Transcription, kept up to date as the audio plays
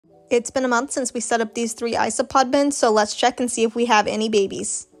It's been a month since we set up these 3 isopod bins, so let's check and see if we have any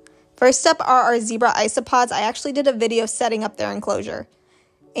babies. First up are our zebra isopods. I actually did a video setting up their enclosure.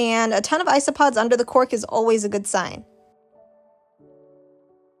 And a ton of isopods under the cork is always a good sign.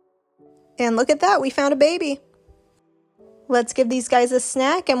 And look at that, we found a baby. Let's give these guys a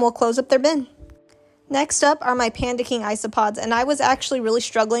snack and we'll close up their bin. Next up are my Panda King isopods, and I was actually really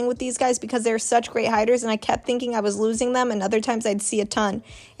struggling with these guys because they're such great hiders and I kept thinking I was losing them, and other times I'd see a ton.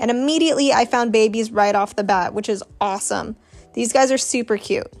 And immediately I found babies right off the bat, which is awesome. These guys are super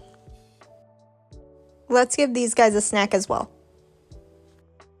cute. Let's give these guys a snack as well.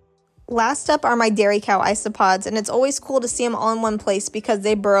 Last up are my Dairy Cow isopods, and it's always cool to see them all in one place because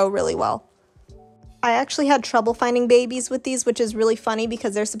they burrow really well. I actually had trouble finding babies with these, which is really funny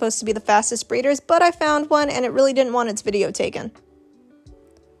because they're supposed to be the fastest breeders, but I found one and it really didn't want its video taken.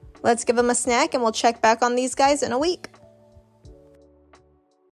 Let's give them a snack and we'll check back on these guys in a week.